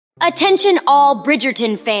Attention all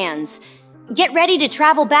Bridgerton fans! Get ready to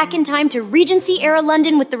travel back in time to Regency-era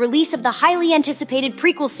London with the release of the highly anticipated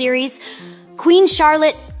prequel series, Queen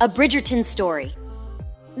Charlotte, A Bridgerton Story.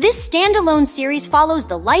 This standalone series follows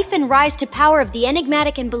the life and rise to power of the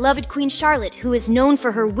enigmatic and beloved Queen Charlotte, who is known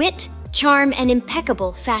for her wit, charm, and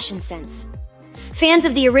impeccable fashion sense. Fans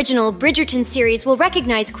of the original Bridgerton series will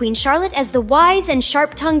recognize Queen Charlotte as the wise and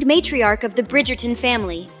sharp-tongued matriarch of the Bridgerton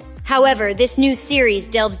family. However, this new series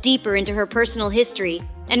delves deeper into her personal history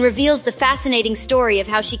and reveals the fascinating story of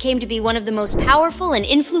how she came to be one of the most powerful and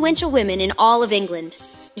influential women in all of England.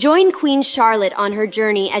 Join Queen Charlotte on her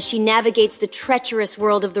journey as she navigates the treacherous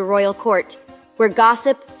world of the royal court, where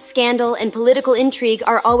gossip, scandal, and political intrigue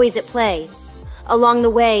are always at play. Along the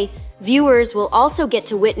way, viewers will also get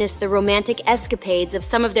to witness the romantic escapades of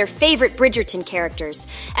some of their favorite Bridgerton characters,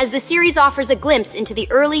 as the series offers a glimpse into the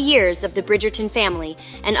early years of the Bridgerton family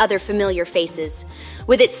and other familiar faces.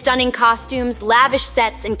 With its stunning costumes, lavish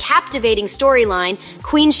sets, and captivating storyline,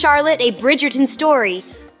 Queen Charlotte, A Bridgerton Story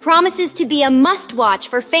promises to be a must-watch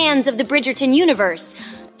for fans of the Bridgerton universe.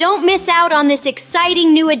 Don't miss out on this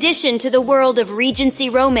exciting new addition to the world of Regency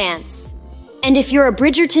romance. And if you're a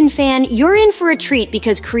Bridgerton fan, you're in for a treat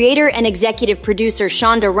because creator and executive producer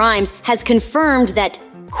Shonda Rhimes has confirmed that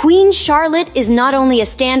Queen Charlotte is not only a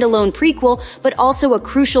standalone prequel, but also a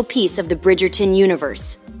crucial piece of the Bridgerton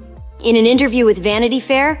universe. In an interview with Vanity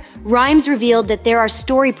Fair, Rhimes revealed that there are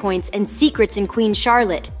story points and secrets in Queen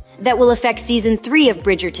Charlotte that will affect Season 3 of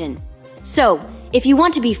Bridgerton. So, if you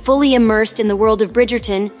want to be fully immersed in the world of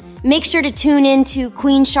Bridgerton, make sure to tune in to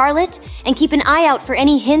Queen Charlotte and keep an eye out for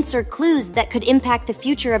any hints or clues that could impact the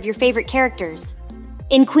future of your favorite characters.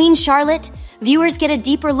 In Queen Charlotte, viewers get a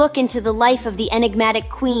deeper look into the life of the enigmatic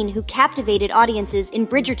queen who captivated audiences in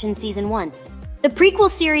Bridgerton Season 1. The prequel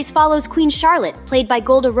series follows Queen Charlotte, played by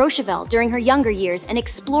Golda Rosheuvel, during her younger years and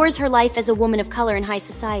explores her life as a woman of color in high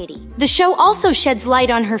society. The show also sheds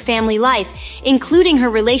light on her family life, including her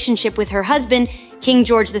relationship with her husband, King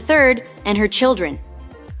George III, and her children.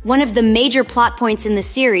 One of the major plot points in the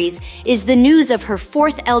series is the news of her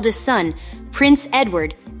fourth eldest son, Prince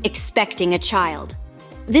Edward, expecting a child.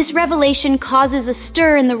 This revelation causes a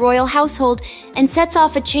stir in the royal household and sets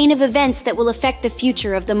off a chain of events that will affect the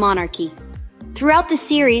future of the monarchy. Throughout the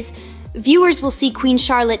series, viewers will see Queen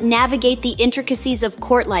Charlotte navigate the intricacies of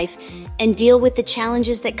court life and deal with the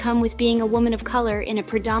challenges that come with being a woman of color in a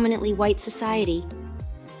predominantly white society.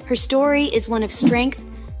 Her story is one of strength,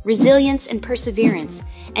 resilience, and perseverance,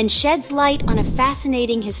 and sheds light on a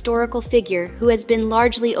fascinating historical figure who has been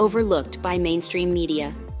largely overlooked by mainstream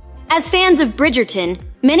media. As fans of Bridgerton,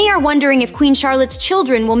 many are wondering if Queen Charlotte's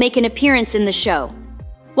children will make an appearance in the show.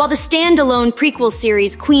 While the standalone prequel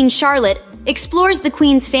series Queen Charlotte explores the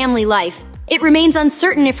Queen's family life, it remains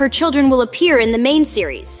uncertain if her children will appear in the main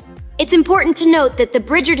series. It's important to note that the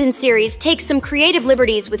Bridgerton series takes some creative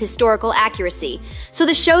liberties with historical accuracy, so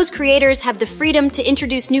the show's creators have the freedom to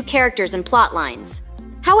introduce new characters and plot lines.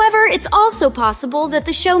 However, it's also possible that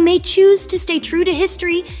the show may choose to stay true to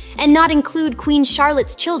history and not include Queen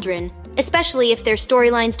Charlotte's children, especially if their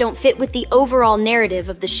storylines don't fit with the overall narrative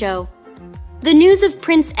of the show. The news of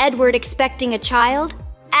Prince Edward expecting a child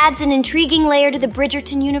adds an intriguing layer to the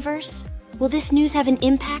Bridgerton universe. Will this news have an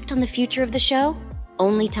impact on the future of the show?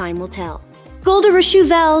 Only time will tell. Golda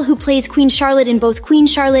Rosheuvel, who plays Queen Charlotte in both Queen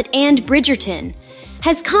Charlotte and Bridgerton,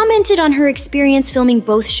 has commented on her experience filming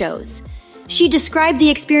both shows. She described the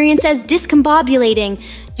experience as discombobulating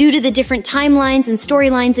due to the different timelines and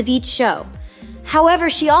storylines of each show. However,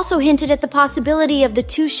 she also hinted at the possibility of the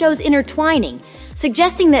two shows intertwining,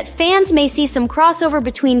 suggesting that fans may see some crossover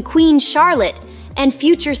between Queen Charlotte and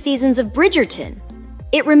future seasons of Bridgerton.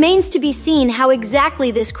 It remains to be seen how exactly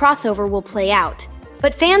this crossover will play out,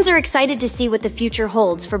 but fans are excited to see what the future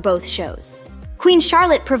holds for both shows. Queen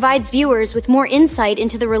Charlotte provides viewers with more insight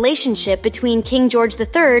into the relationship between King George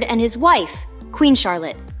III and his wife, Queen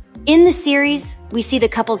Charlotte. In the series, we see the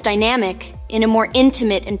couple's dynamic in a more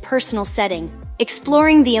intimate and personal setting,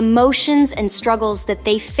 exploring the emotions and struggles that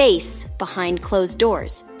they face behind closed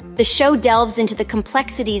doors. The show delves into the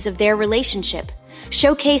complexities of their relationship,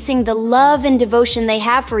 showcasing the love and devotion they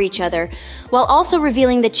have for each other, while also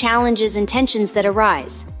revealing the challenges and tensions that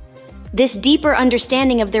arise. This deeper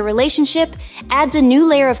understanding of their relationship adds a new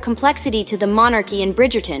layer of complexity to the monarchy in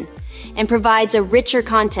Bridgerton, and provides a richer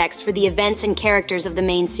context for the events and characters of the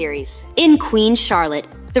main series. In Queen Charlotte,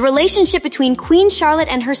 the relationship between Queen Charlotte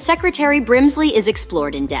and her secretary Brimsley is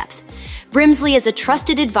explored in depth. Brimsley is a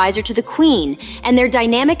trusted advisor to the Queen, and their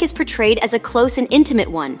dynamic is portrayed as a close and intimate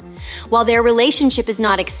one. While their relationship is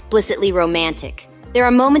not explicitly romantic, there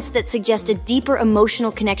are moments that suggest a deeper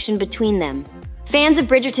emotional connection between them. Fans of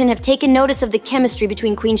Bridgerton have taken notice of the chemistry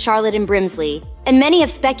between Queen Charlotte and Brimsley, and many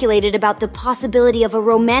have speculated about the possibility of a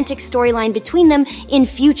romantic storyline between them in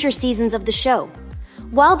future seasons of the show.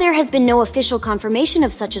 While there has been no official confirmation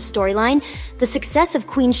of such a storyline, the success of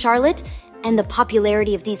Queen Charlotte and the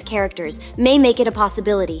popularity of these characters may make it a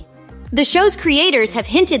possibility. The show's creators have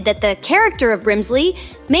hinted that the character of Brimsley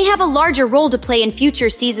may have a larger role to play in future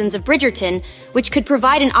seasons of Bridgerton, which could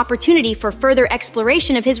provide an opportunity for further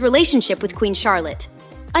exploration of his relationship with Queen Charlotte.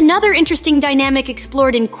 Another interesting dynamic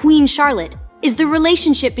explored in Queen Charlotte is the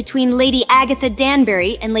relationship between Lady Agatha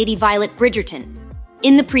Danbury and Lady Violet Bridgerton.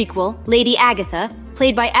 In the prequel, Lady Agatha,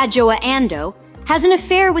 played by Adjoa Andoh, has an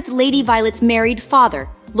affair with Lady Violet's married father,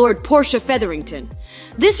 Lord Portia Featherington.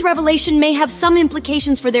 This revelation may have some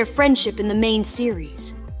implications for their friendship in the main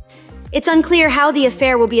series. It's unclear how the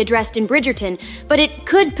affair will be addressed in Bridgerton, but it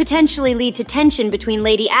could potentially lead to tension between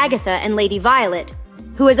Lady Agatha and Lady Violet,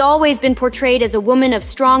 who has always been portrayed as a woman of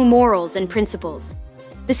strong morals and principles.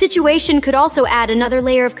 The situation could also add another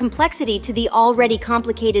layer of complexity to the already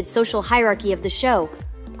complicated social hierarchy of the show.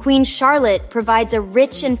 Queen Charlotte provides a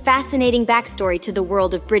rich and fascinating backstory to the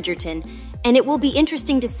world of Bridgerton, and it will be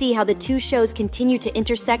interesting to see how the two shows continue to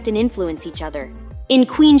intersect and influence each other. In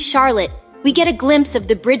Queen Charlotte, we get a glimpse of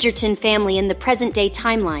the Bridgerton family in the present-day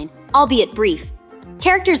timeline, albeit brief.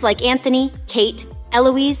 Characters like Anthony, Kate,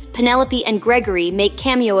 Eloise, Penelope, and Gregory make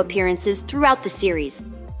cameo appearances throughout the series,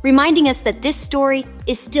 reminding us that this story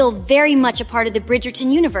is still very much a part of the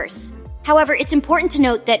Bridgerton universe. However, it's important to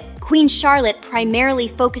note that Queen Charlotte primarily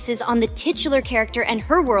focuses on the titular character and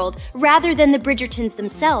her world rather than the Bridgertons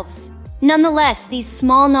themselves. Nonetheless, these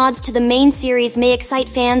small nods to the main series may excite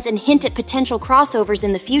fans and hint at potential crossovers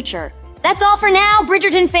in the future. That's all for now,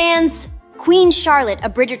 Bridgerton fans! Queen Charlotte, a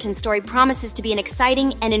Bridgerton story, promises to be an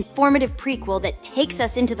exciting and informative prequel that takes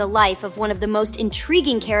us into the life of one of the most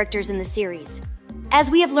intriguing characters in the series.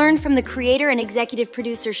 As we have learned from the creator and executive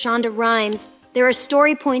producer Shonda Rhimes, there are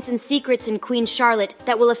story points and secrets in Queen Charlotte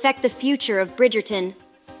that will affect the future of Bridgerton.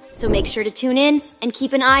 So make sure to tune in and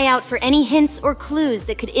keep an eye out for any hints or clues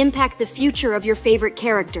that could impact the future of your favorite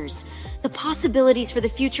characters. The possibilities for the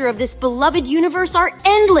future of this beloved universe are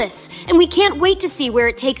endless, and we can't wait to see where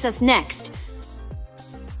it takes us next.